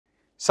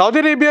Saudi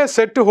Arabia is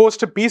set to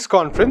host a peace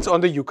conference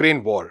on the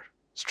Ukraine war.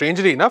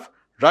 Strangely enough,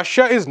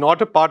 Russia is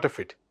not a part of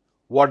it.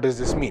 What does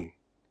this mean?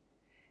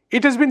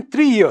 It has been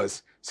 3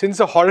 years since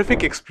a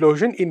horrific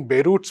explosion in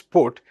Beirut's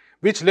port,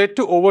 which led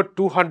to over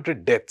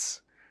 200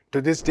 deaths.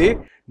 To this day,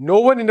 no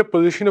one in a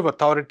position of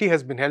authority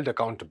has been held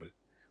accountable.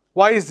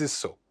 Why is this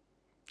so?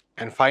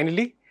 And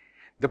finally,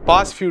 the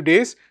past few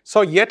days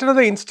saw yet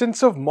another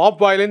instance of mob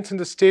violence in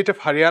the state of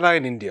Haryana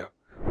in India.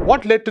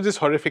 What led to this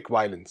horrific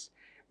violence?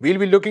 We'll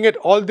be looking at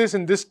all this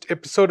in this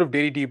episode of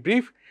Daily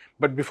Debrief.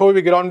 But before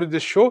we get on with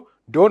this show,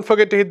 don't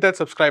forget to hit that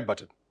subscribe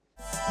button.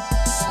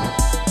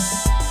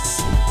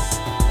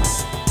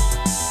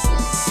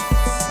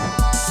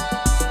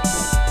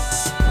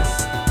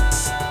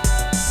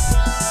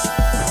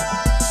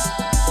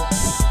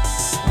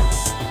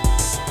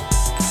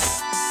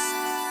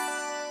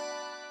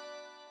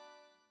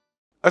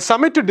 A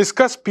summit to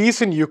discuss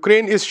peace in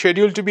Ukraine is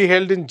scheduled to be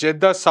held in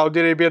Jeddah,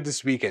 Saudi Arabia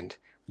this weekend.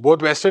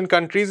 Both Western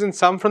countries and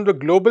some from the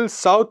global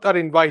south are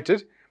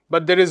invited,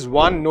 but there is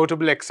one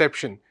notable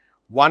exception.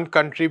 One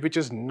country which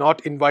is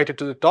not invited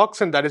to the talks,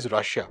 and that is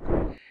Russia.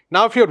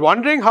 Now, if you're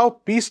wondering how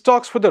peace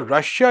talks for the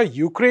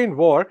Russia-Ukraine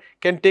war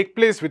can take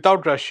place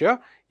without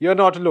Russia, you're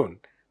not alone.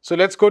 So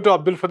let's go to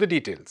Abdul for the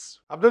details.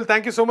 Abdul,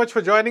 thank you so much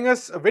for joining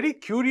us. A very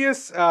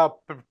curious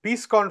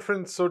peace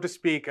conference, so to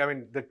speak. I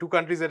mean, the two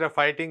countries that are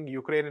fighting,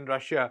 Ukraine and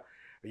Russia.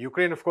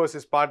 Ukraine, of course,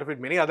 is part of it.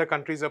 Many other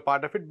countries are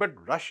part of it, but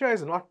Russia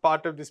is not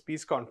part of this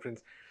peace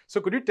conference. So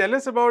could you tell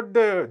us about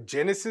the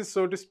genesis,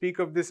 so to speak,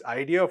 of this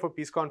idea of a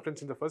peace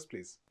conference in the first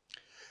place?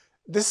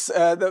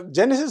 The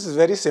genesis is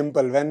very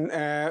simple. When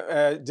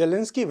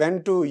Zelesnky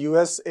went to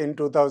US in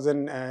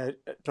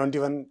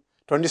 2021,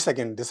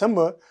 22nd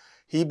December,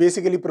 he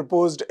basically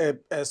proposed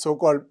a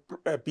so-called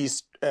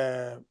peace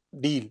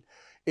deal,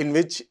 in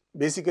which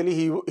basically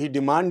he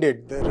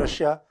demanded that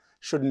Russia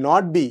should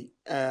not be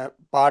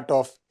part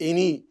of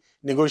any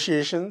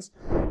negotiations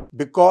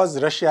because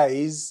Russia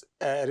is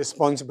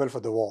responsible for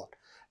the war.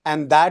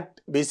 And that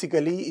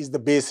basically is the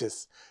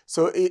basis.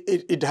 So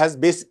it has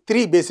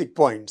three basic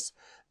points.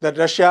 That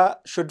Russia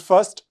should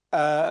first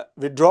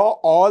withdraw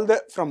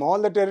from all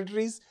the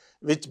territories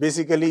which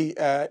basically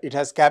it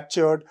has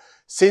captured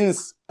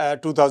since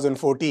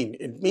 2014.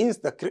 It means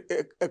the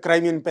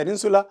Crimean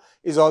Peninsula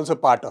is also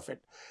part of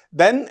it.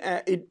 Then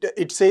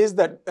it says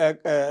that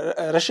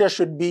Russia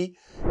should be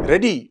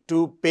ready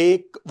to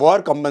pay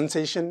war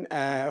compensation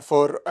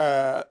for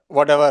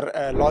whatever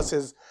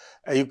losses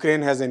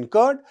Ukraine has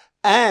incurred,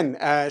 and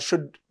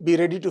should be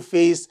ready to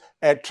face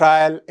a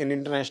trial in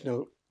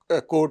international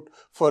court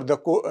for the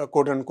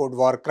quote-unquote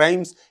war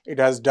crimes it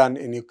has done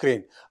in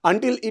Ukraine.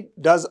 Until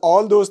it does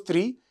all those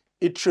three,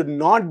 it should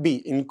not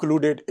be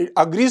included. It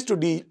agrees to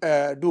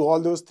do all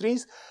those three.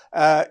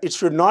 It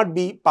should not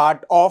be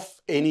part of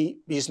any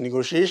peace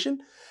negotiation.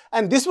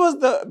 And this was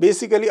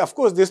basically, of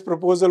course, this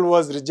proposal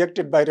was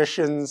rejected by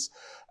Russians,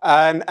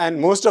 and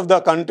most of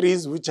the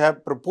countries which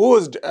have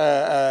proposed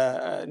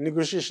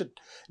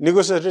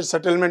negotiated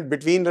settlement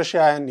between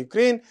Russia and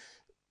Ukraine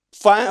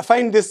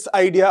find this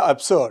idea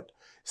absurd.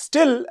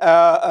 Still,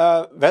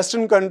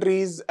 Western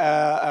countries,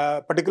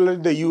 particularly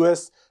the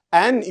US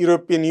and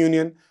European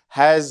Union,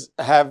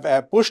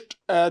 have pushed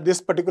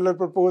this particular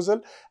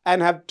proposal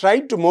and have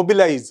tried to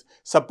mobilize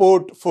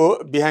support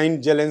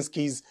behind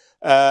Zelensky's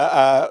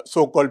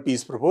so-called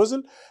peace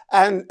proposal.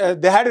 And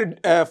they had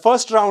a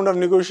first round of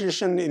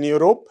negotiation in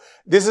Europe.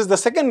 This is the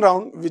second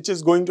round, which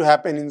is going to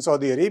happen in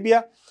Saudi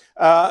Arabia.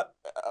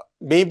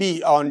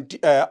 Maybe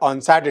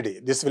on Saturday,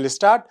 this will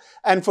start,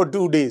 and for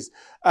 2 days.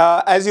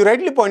 As you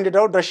rightly pointed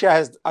out, Russia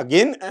has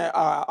again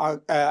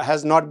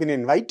has not been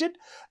invited,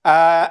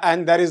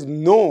 and there is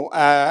no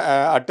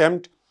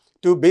attempt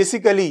to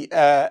basically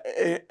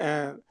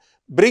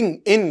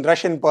bring in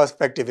Russian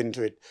perspective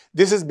into it.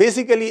 This is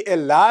basically a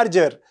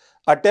larger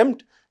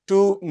attempt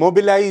to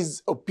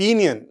mobilize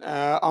opinion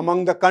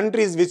among the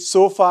countries which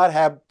so far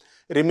have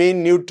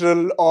remained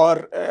neutral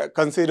or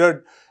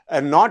considered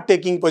not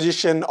taking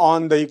position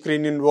on the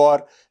Ukrainian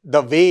war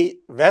the way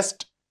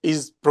West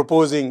is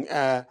proposing,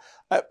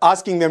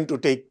 asking them to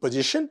take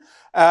position,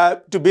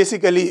 to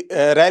basically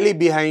rally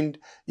behind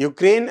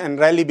Ukraine and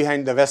rally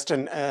behind the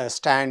Western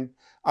stand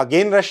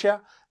against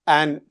Russia,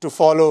 and to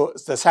follow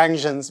the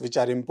sanctions which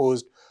are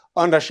imposed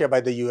on Russia by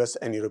the US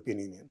and European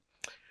Union.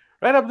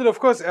 Right, Abdul. Of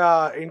course,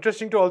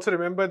 interesting to also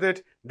remember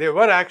that there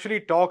were actually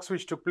talks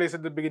which took place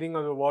at the beginning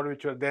of the war,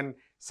 which were then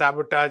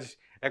sabotaged,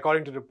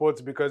 according to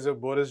reports, because of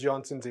Boris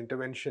Johnson's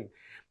intervention.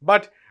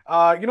 But,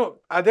 there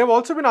have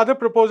also been other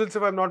proposals,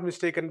 if I'm not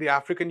mistaken. The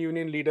African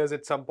Union leaders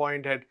at some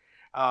point had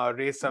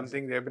raised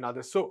something. There have been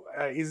others. So,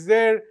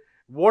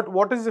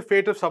 what is the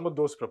fate of some of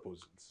those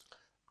proposals?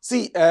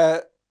 See,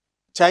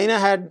 China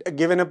had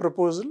given a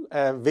proposal,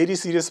 a very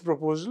serious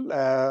proposal.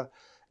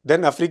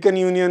 Then African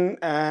Union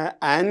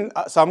and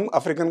some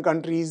African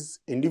countries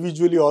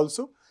individually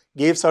also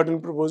gave certain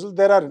proposals.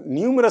 There are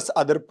numerous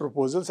other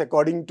proposals.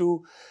 According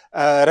to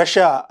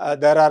Russia,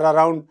 there are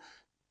around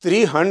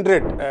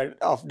 300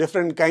 of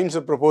different kinds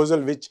of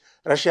proposal which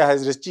Russia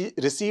has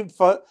received,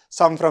 for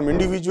some from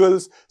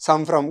individuals,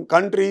 some from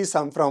countries,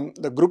 some from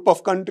the group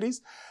of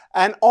countries.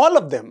 And all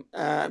of them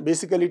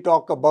basically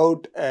talk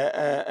about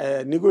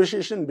a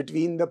negotiation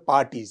between the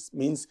parties,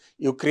 means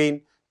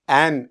Ukraine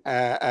and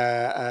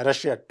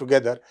Russia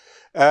together.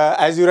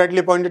 As you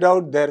rightly pointed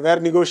out, there were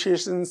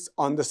negotiations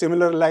on the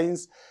similar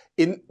lines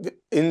in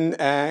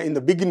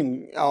the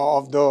beginning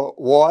of the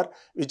war,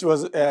 which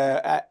was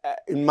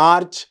in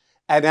March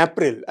and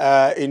April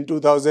in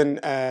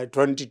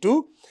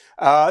 2022.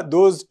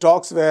 Those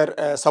talks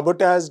were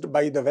sabotaged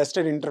by the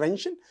Western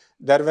intervention.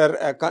 There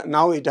were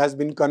now it has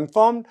been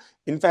confirmed.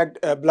 In fact,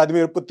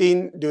 Vladimir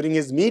Putin, during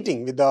his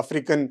meeting with the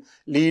African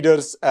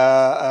leaders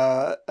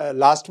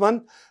last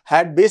month,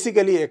 had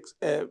basically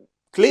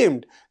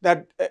claimed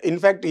that, in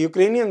fact,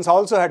 Ukrainians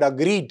also had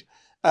agreed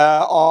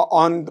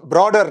on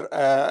broader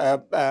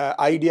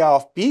idea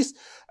of peace.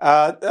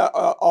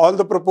 All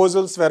the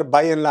proposals were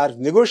by and large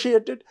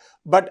negotiated,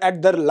 but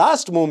at the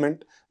last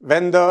moment,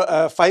 when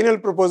the final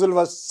proposal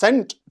was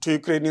sent to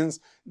Ukrainians,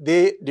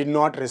 they did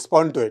not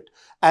respond to it.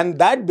 And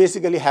that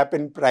basically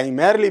happened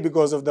primarily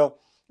because of the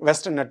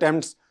Western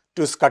attempts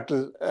to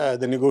scuttle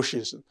the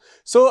negotiation.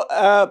 So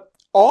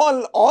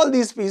all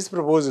these peace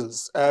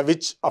proposals,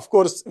 which of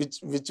course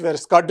which were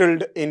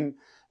scuttled in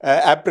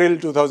April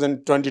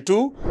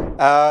 2022,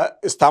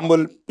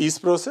 Istanbul peace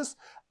process,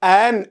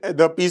 and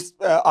the peace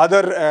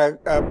other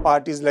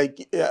parties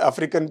like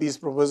African peace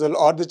proposal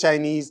or the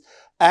Chinese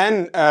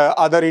and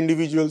other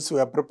individuals who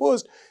have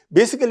proposed,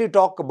 basically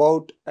talk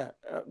about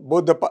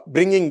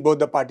bringing both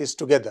the parties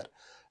together.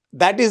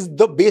 That is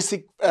the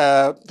basic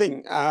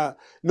thing.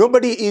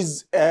 Nobody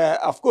is,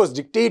 of course,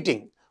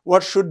 dictating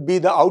what should be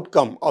the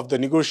outcome of the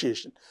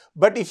negotiation.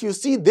 But if you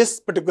see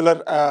this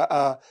particular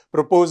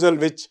proposal,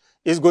 which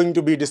is going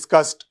to be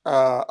discussed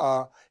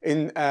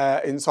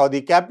in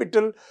Saudi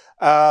capital,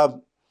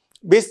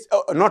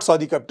 not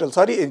Saudi capital,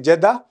 sorry, in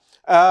Jeddah,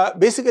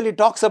 basically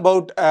talks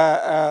about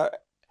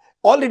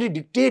already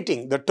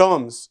dictating the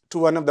terms to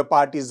one of the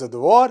parties of the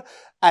war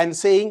and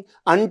saying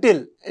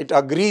until it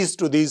agrees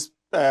to these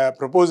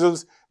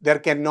proposals, there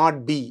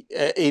cannot be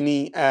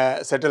any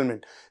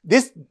settlement.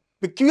 This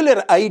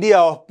peculiar idea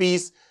of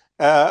peace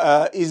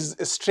is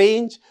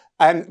strange,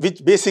 and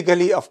which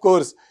basically, of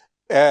course,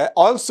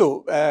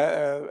 also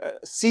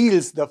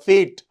seals the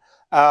fate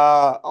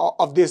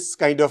of this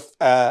kind of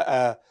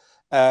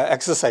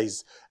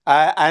exercise.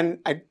 And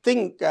I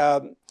think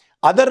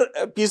other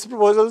peace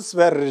proposals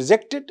were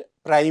rejected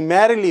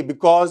primarily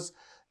because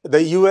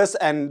the US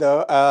and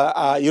the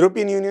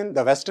European Union,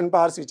 the Western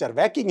powers which are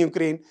backing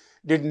Ukraine,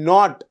 did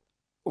not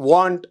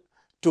want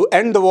to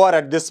end the war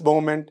at this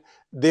moment.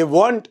 They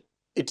want,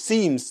 it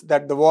seems,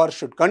 that the war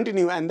should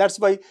continue, and that's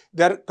why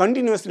they're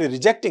continuously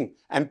rejecting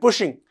and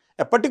pushing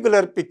a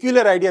particular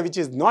peculiar idea which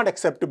is not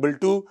acceptable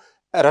to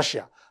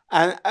Russia.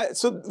 And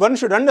so one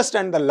should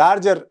understand the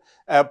larger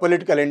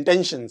political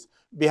intentions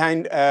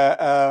behind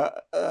the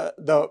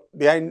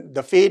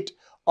fate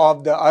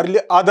of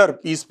the other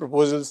peace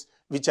proposals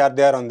which are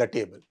there on the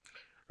table.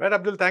 Right,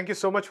 Abdul, thank you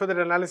so much for that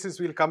analysis.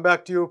 We'll come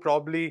back to you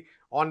probably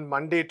on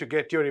Monday to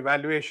get your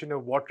evaluation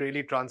of what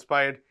really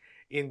transpired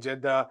in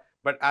Jeddah.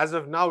 But as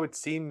of now, it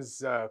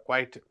seems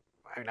quite,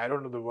 I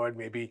don't know the word,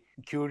 maybe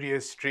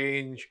curious,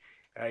 strange,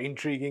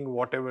 intriguing,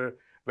 whatever,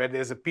 where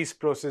there's a peace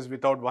process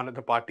without one of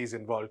the parties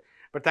involved.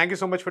 But thank you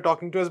so much for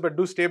talking to us. But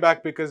do stay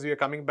back, because we are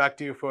coming back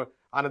to you for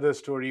another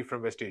story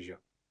from West Asia.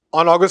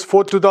 On August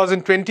 4,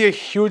 2020, a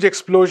huge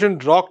explosion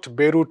rocked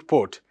Beirut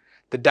port.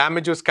 The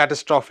damage was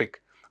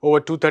catastrophic. Over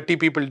 230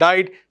 people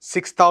died,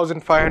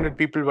 6,500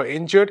 people were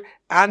injured,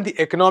 and the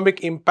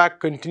economic impact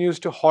continues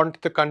to haunt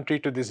the country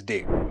to this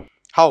day.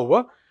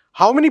 However,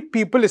 how many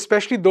people,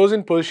 especially those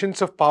in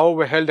positions of power,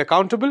 were held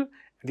accountable?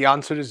 The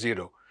answer is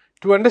zero.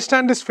 To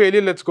understand this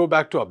failure, let's go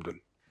back to Abdul.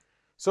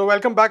 So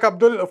welcome back,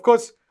 Abdul. Of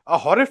course, a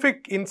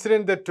horrific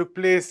incident that took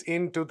place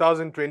in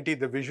 2020.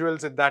 The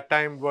visuals at that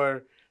time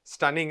were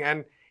stunning,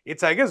 and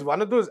it's, I guess,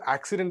 one of those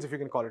accidents, if you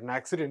can call it an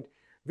accident,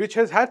 which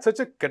has had such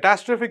a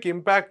catastrophic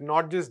impact,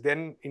 not just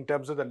then in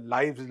terms of the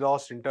lives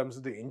lost, in terms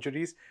of the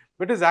injuries,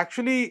 but has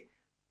actually,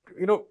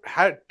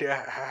 had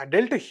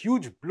dealt a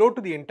huge blow to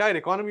the entire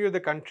economy of the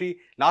country,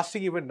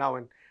 lasting even now,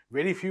 and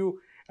very few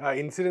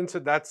incidents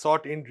of that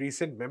sort in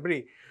recent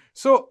memory.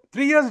 So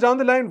 3 years down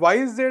the line, why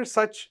is there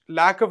such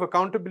lack of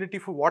accountability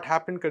for what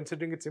happened,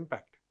 considering its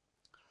impact?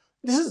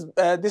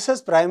 This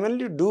has primarily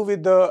to do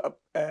with the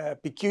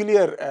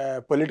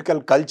peculiar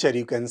political culture,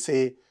 you can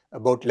say,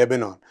 about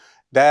Lebanon.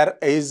 There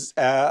is,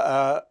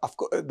 of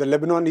course, the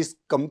Lebanon is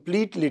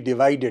completely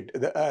divided.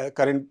 The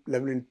current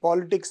Lebanon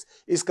politics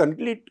is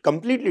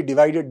completely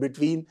divided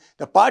between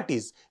the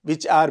parties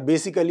which are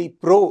basically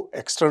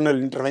pro-external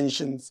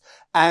interventions,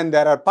 and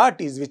there are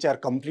parties which are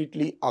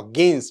completely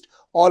against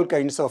all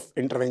kinds of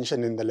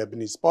intervention in the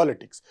Lebanese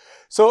politics.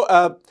 So,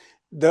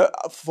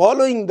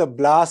 following the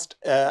blast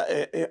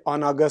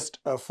on August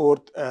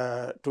 4th,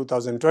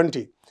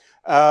 2020,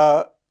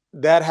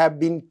 there have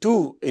been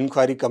two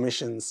inquiry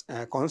commissions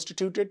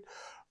constituted.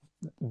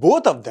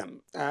 both of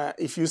them,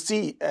 if you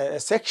see a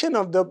section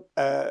of the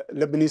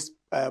Lebanese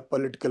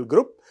political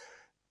group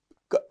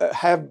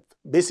have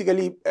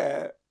basically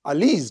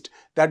alleged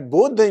that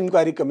both the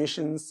inquiry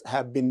commissions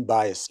have been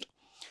biased,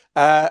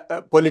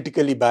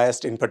 politically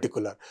biased in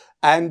particular.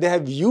 And they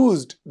have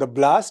used the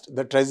blast,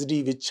 the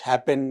tragedy which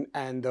happened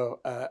and the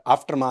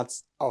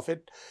aftermaths of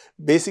it,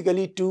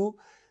 basically to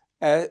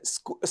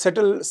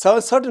settle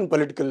certain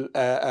political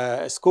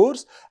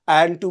scores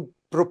and to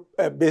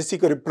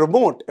basically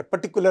promote a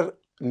particular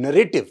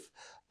narrative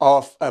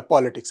of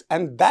politics.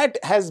 And that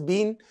has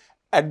been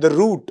at the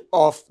root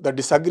of the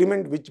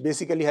disagreement, which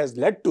basically has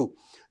led to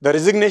the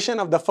resignation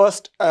of the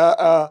first,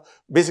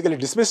 basically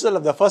dismissal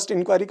of the first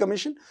inquiry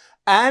commission,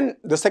 and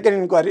the second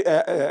inquiry,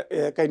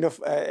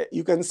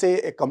 you can say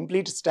a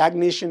complete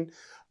stagnation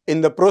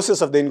in the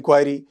process of the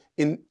inquiry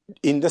in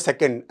the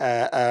second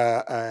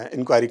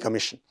inquiry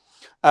commission.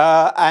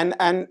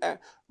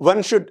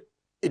 One should,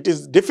 it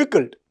is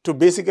difficult to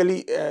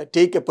basically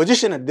take a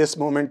position at this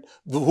moment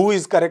who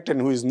is correct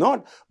and who is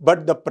not.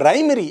 But the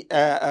primary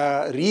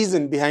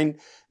reason behind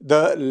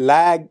the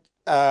lag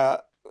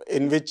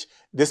in which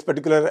this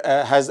particular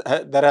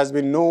there has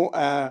been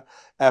no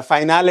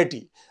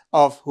finality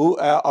of who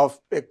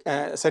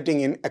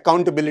setting in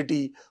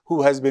accountability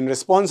who has been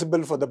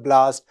responsible for the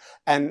blast,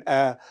 and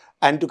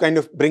to kind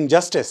of bring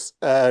justice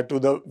to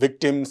the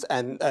victims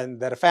and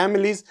their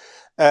families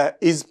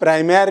is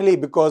primarily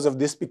because of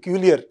this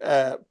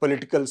peculiar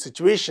political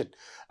situation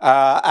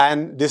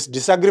and this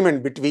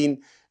disagreement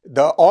between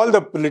all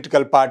the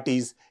political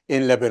parties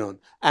in Lebanon.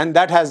 And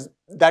that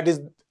is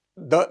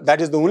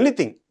the only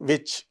thing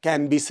which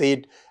can be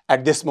said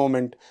at this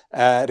moment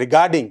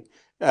regarding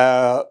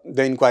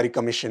the inquiry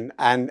commission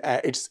and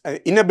its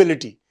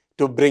inability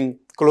to bring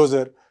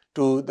closure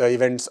to the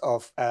events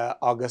of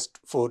August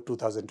 4,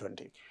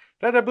 2020.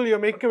 Right, Abdul, you're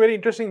making a very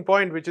interesting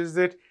point, which is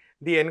that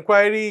the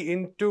inquiry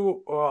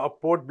into a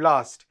port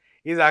blast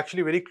is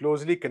actually very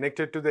closely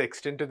connected to the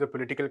extent of the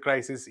political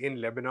crisis in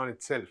Lebanon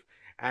itself.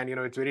 And,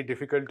 it's very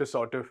difficult to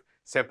sort of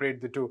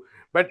separate the two.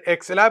 But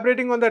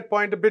elaborating on that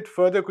point a bit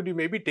further, could you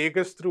maybe take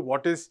us through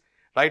what is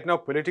right now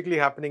politically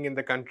happening in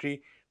the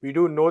country? We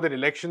do know that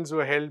elections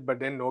were held, but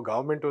then no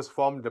government was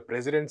formed. The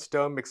president's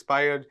term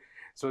expired.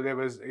 So there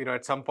was,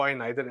 at some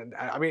point,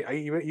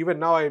 even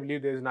now, I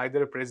believe there's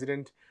neither a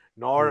president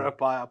nor a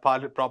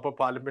proper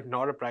parliament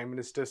nor a prime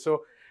minister.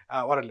 So,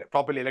 or a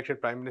properly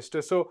elected prime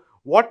minister. So,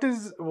 what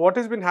has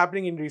been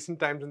happening in recent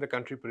times in the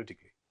country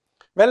politically?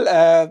 Well,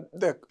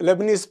 the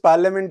Lebanese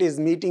parliament is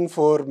meeting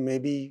for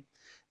maybe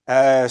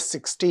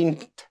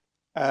 16th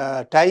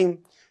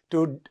time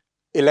to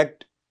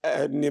elect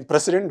a new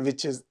president,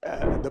 which is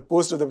the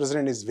post of the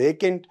president is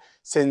vacant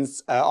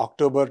since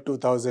October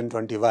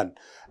 2021,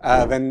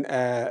 when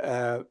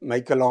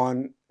Michael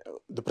Aoun,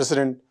 the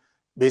president,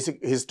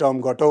 his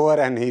term got over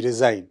and he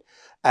resigned.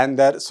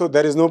 And so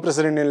there is no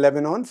president in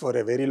Lebanon for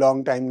a very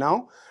long time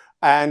now.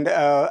 And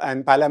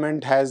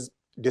parliament has,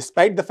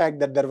 despite the fact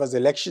that there were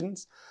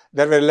elections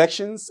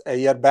a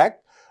year back,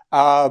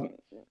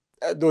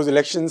 those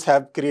elections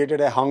have created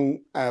a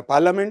hung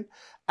parliament,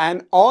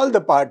 and all the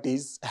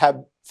parties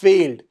have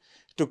failed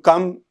to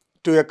come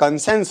to a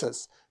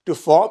consensus to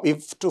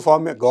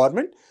form a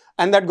government.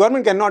 And that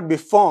government cannot be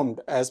formed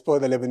as per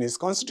the Lebanese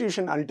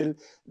constitution until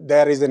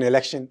there is an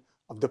election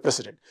of the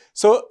president.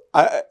 So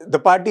the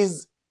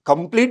parties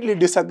completely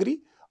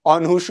disagree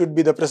on who should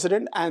be the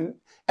president, and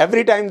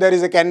every time there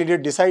is a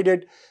candidate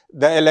decided,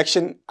 the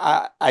election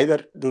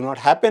either do not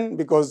happen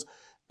because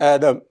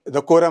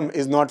the quorum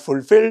is not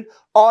fulfilled,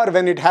 or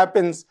when it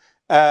happens,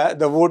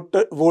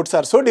 the votes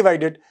are so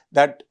divided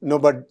that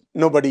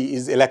nobody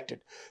is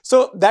elected.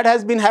 So that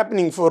has been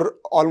happening for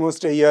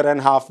almost a year and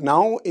a half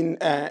now in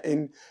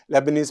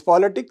Lebanese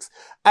politics,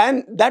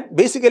 and that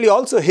basically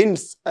also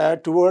hints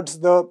towards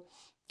the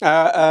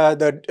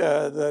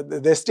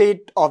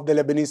state of the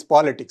Lebanese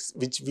politics,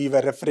 which we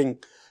were referring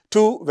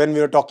to when we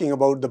were talking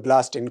about the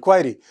blast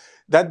inquiry.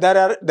 That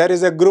there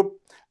is a group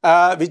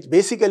which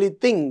basically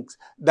thinks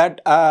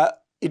that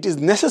it is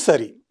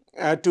necessary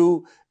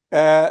to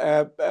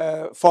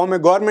form a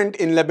government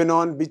in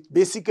Lebanon which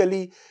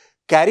basically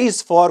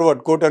carries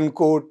forward, quote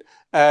unquote,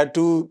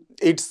 to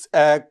its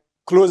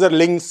closer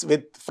links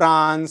with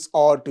France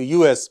or to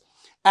US,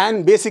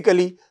 and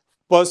basically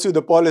pursue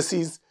the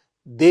policies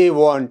they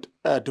want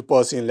to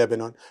pursue in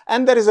Lebanon.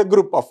 And there is a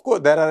group, of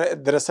course, there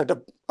are set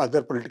up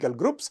other political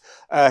groups,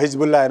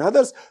 Hezbollah and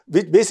others,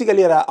 which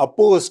basically are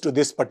opposed to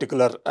this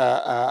particular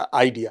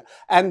idea.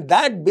 And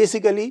that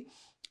basically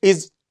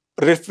is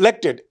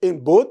reflected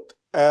in both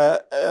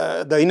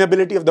the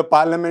inability of the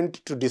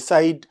parliament to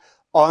decide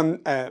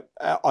on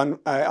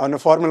a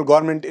formal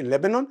government in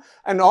Lebanon,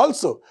 and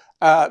also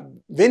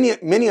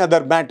many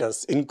other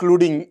matters,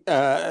 including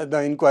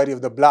the inquiry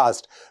of the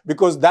blast,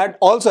 because that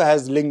also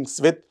has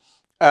links with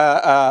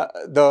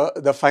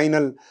the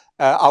final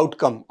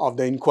outcome of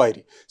the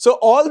inquiry. So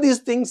all these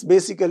things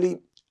basically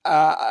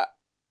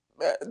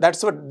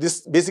that's what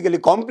this basically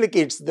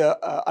complicates the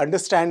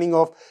understanding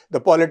of the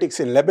politics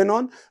in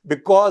Lebanon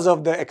because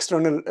of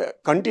the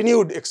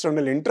continued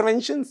external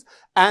interventions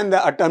and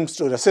the attempts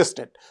to resist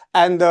it,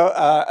 and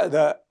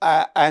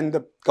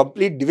the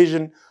complete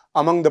division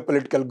among the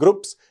political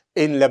groups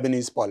in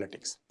Lebanese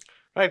politics.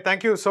 Right.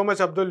 Thank you so much,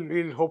 Abdul.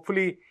 We'll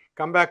hopefully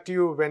come back to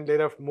you when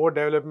there are more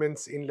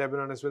developments in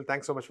Lebanon as well.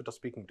 Thanks so much for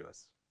speaking to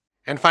us.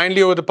 And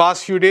finally, over the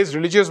past few days,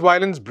 religious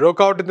violence broke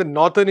out in the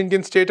northern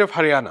Indian state of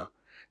Haryana.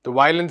 The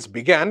violence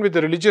began with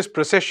a religious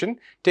procession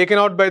taken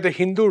out by the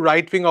Hindu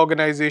right-wing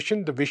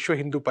organization, the Vishwa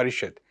Hindu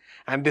Parishad,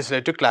 and this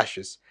led to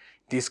clashes.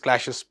 These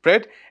clashes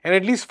spread, and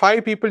at least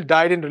 5 people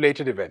died in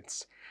related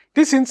events.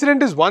 This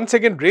incident has once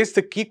again raised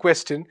the key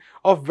question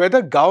of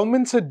whether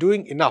governments are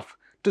doing enough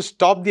to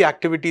stop the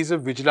activities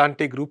of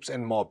vigilante groups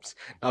and mobs.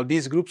 Now,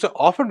 these groups are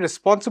often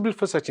responsible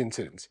for such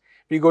incidents.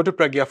 We go to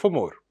Pragya for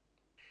more.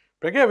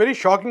 Pragya, very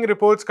shocking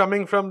reports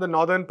coming from the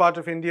northern part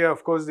of India.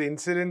 Of course, the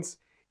incidents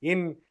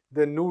in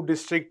the new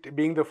district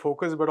being the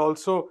focus, but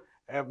also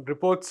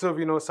reports of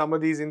some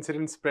of these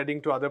incidents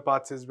spreading to other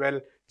parts as well.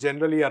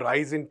 Generally, a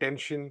rise in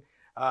tension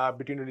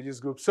between religious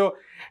groups. So,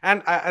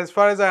 and as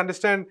far as I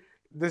understand,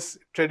 this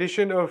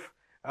tradition of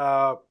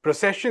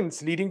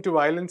processions leading to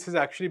violence has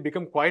actually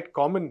become quite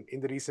common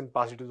in the recent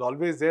past. It was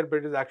always there, but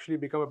it has actually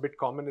become a bit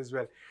common as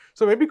well.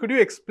 So, maybe could you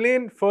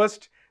explain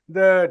first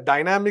the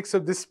dynamics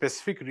of this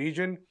specific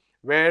region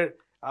where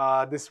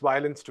this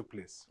violence took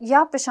place?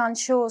 Yeah, Prashant,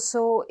 sure.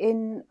 So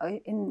in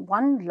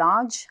one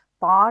large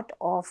part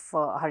of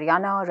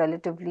Haryana, a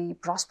relatively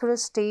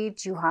prosperous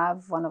state, you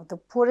have one of the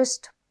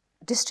poorest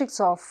districts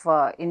of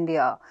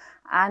India,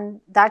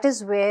 and that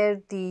is where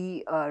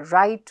the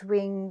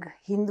right-wing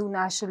Hindu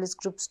nationalist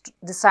groups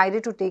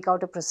decided to take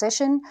out a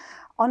procession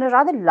on a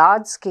rather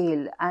large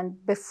scale.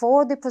 And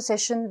before the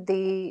procession,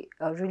 they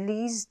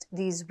released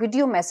these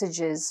video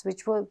messages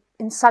which were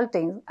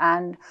insulting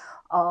and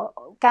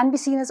can be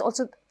seen as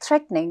also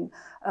threatening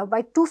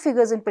by 2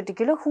 figures in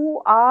particular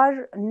who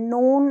are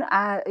known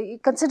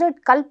considered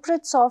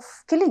culprits of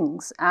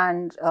killings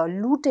and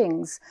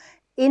lootings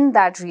in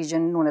that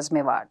region known as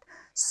Mewat.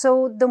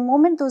 So the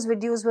moment those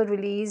videos were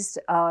released,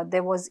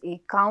 there was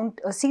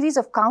a series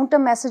of counter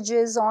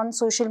messages on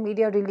social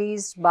media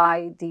released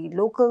by the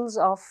locals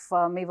of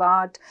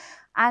Mewat.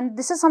 And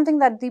this is something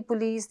that the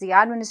police, the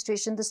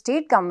administration, the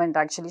state government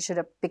actually should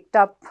have picked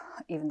up.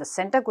 Even the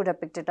center could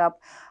have picked it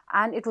up.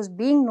 And it was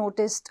being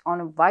noticed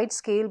on a wide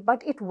scale,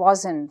 but it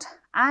wasn't.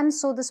 And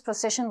so this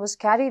procession was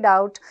carried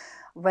out.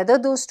 Whether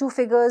those 2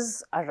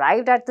 figures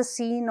arrived at the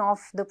scene of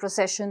the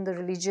procession, the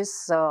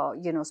religious,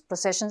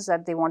 processions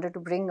that they wanted to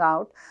bring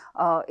out,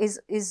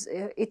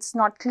 it's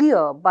not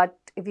clear. But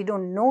we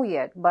don't know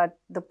yet. But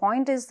the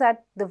point is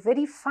that the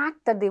very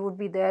fact that they would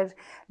be there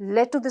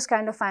led to this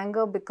kind of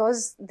anger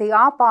because they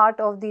are part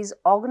of these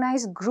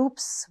organized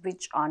groups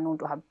which are known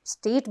to have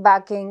state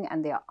backing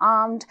and they are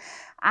armed.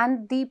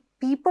 And the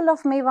people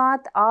of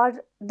Mewat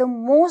are the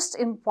most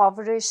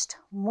impoverished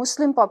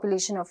Muslim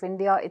population of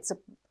India. It's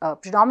a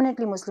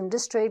predominantly Muslim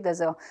district.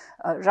 There's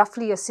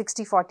roughly a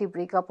 60-40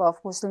 breakup of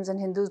Muslims and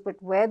Hindus.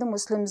 But where the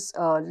Muslims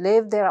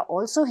live, there are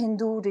also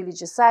Hindu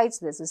religious sites.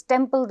 There's this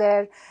temple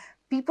there.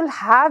 People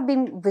have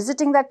been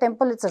visiting that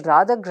temple. It's a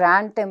rather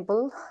grand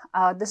temple.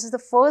 This is the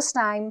first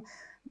time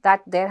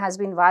that there has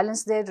been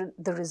violence there.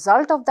 The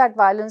result of that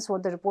violence,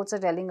 what the reports are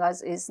telling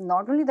us, is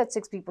not only that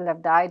 6 people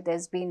have died,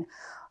 there's been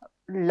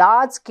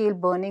large-scale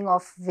burning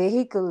of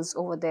vehicles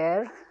over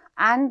there,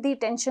 and the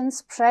tension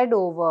spread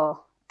over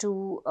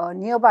to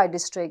nearby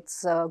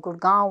districts,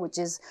 Gurgaon, which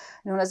is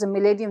known as the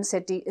Millennium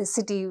City,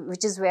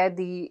 which is where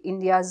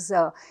India's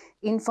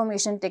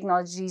information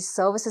technology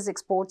services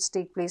exports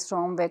take place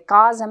from, where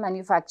cars are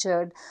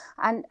manufactured,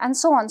 and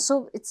so on.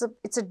 So it's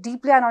a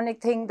deeply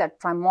ironic thing that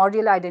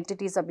primordial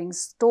identities are being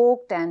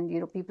stoked, and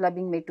people are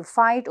being made to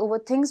fight over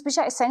things which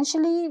are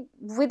essentially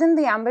within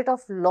the ambit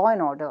of law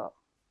and order.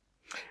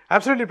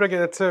 Absolutely, Pragya.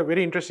 That's a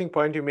very interesting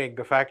point you make.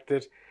 The fact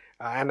that,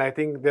 and I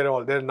think there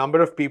are a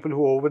number of people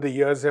who over the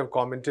years have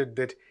commented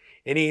that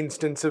any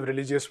instance of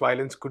religious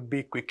violence could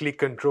be quickly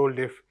controlled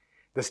if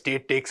the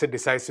state takes a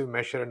decisive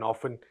measure, and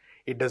often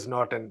it does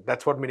not. And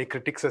that's what many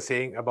critics are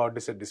saying about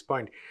this at this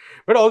point.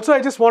 But also, I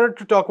just wanted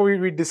to talk,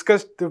 we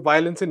discussed the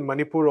violence in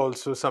Manipur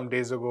also some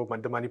days ago,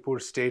 the Manipur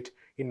state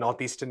in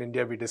northeastern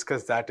India. We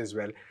discussed that as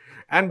well.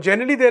 And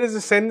generally, there is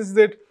a sense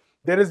that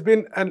there has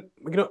been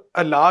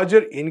a larger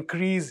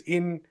increase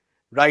in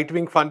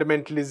right-wing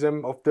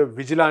fundamentalism of the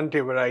vigilante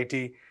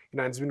variety.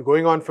 It's been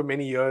going on for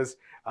many years.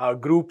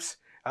 Groups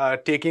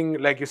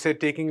taking, like you said,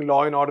 taking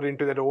law and order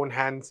into their own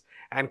hands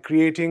and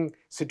creating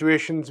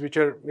situations which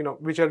are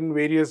in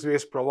various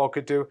ways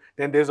provocative.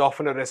 Then there's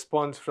often a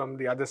response from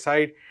the other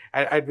side,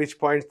 at which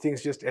point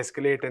things just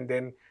escalate, and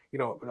then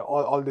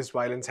all this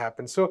violence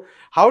happens. So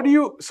how do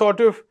you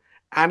sort of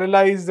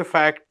analyze the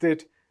fact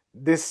that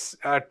this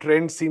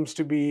trend seems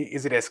to be,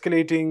 is it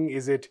escalating?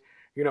 Is it,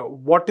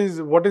 what is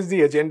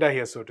the agenda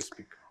here, so to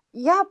speak?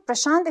 Yeah,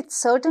 Prashant, it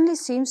certainly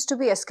seems to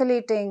be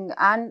escalating.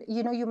 And,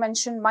 you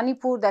mentioned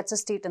Manipur, that's a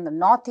state in the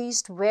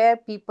northeast where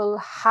people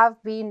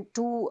have been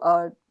too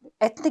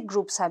ethnic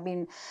groups have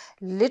been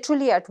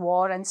literally at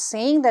war and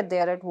saying that they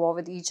are at war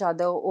with each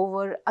other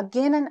over,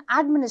 again, an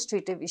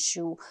administrative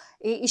issue,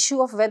 a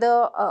issue of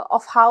whether,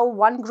 of how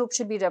one group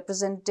should be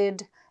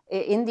represented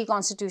in the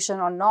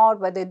constitution or not,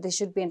 whether they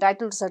should be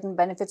entitled to certain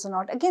benefits or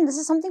not. Again, this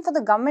is something for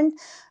the government.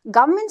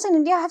 Governments in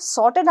India have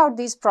sorted out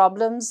these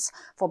problems,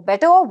 for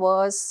better or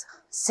worse,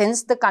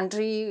 since the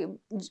country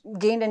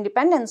gained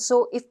independence.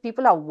 So if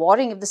people are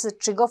warring, if this is a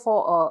trigger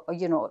for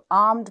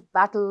armed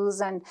battles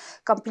and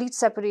complete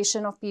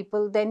separation of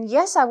people, then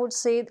yes, I would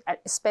say,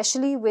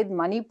 especially with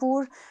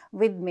Manipur,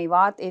 with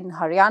Mewat in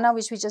Haryana,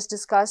 which we just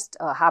discussed,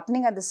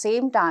 happening at the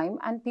same time,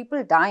 and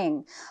people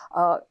dying,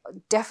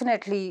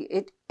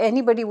 definitely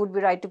anybody would be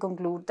right to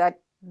conclude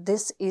that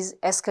this is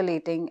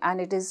escalating, and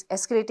it is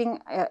escalating.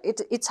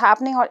 It's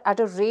happening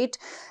at a rate.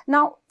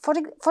 Now,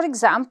 for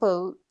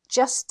example,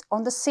 just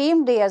on the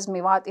same day as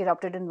Mewat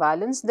erupted in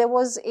violence, there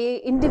was an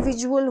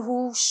individual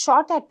who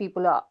shot at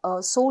people,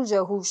 a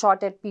soldier who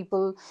shot at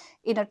people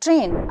in a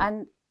train,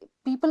 and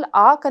people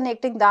are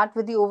connecting that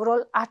with the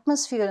overall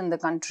atmosphere in the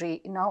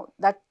country.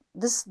 That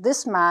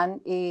this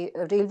man, a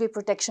railway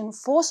protection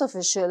force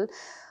official,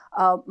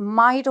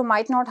 might or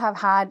might not have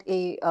had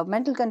a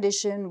mental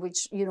condition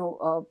which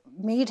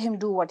made him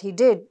do what he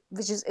did,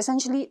 which is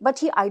essentially, but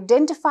he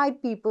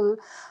identified people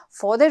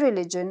for their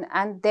religion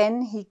and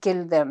then he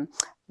killed them.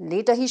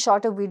 Later, he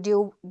shot a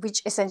video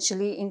which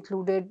essentially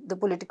included the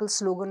political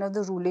slogan of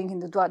the ruling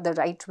Hindutva, the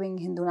right-wing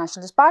Hindu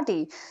Nationalist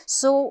Party.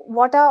 So,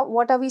 what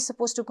are we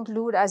supposed to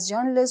conclude as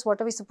journalists? What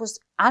are we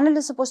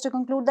analysts supposed to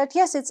conclude? That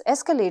yes, it's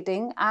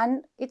escalating,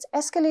 and it's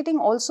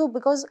escalating also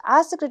because,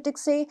 as the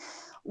critics say,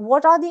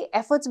 what are the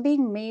efforts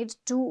being made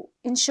to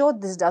ensure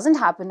this doesn't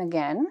happen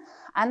again,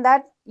 and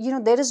that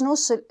there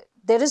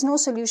is no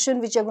solution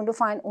which you're going to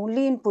find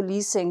only in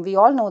policing. We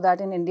all know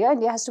that in India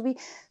has to be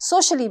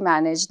socially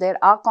managed. There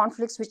are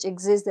conflicts which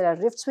exist, there are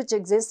rifts which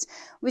exist,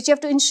 which you have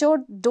to ensure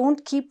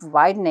don't keep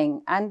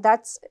widening. And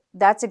that's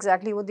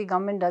exactly what the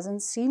government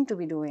doesn't seem to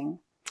be doing.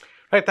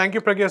 Right. Thank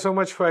you, Pragya, so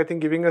much for, I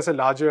think, giving us a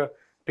larger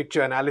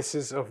picture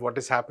analysis of what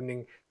is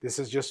happening. This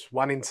is just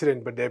one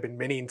incident, but there have been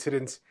many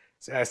incidents,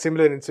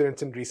 similar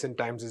incidents in recent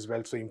times as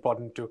well. So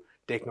important to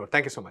take note.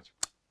 Thank you so much.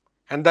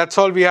 And that's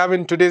all we have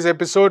in today's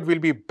episode. We'll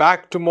be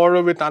back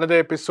tomorrow with another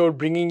episode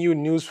bringing you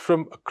news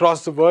from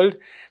across the world.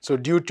 So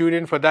do tune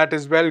in for that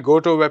as well.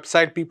 Go to our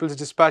website,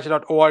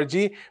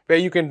 peoplesdispatch.org, where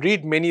you can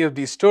read many of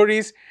these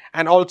stories.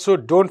 And also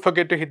don't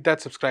forget to hit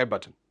that subscribe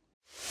button.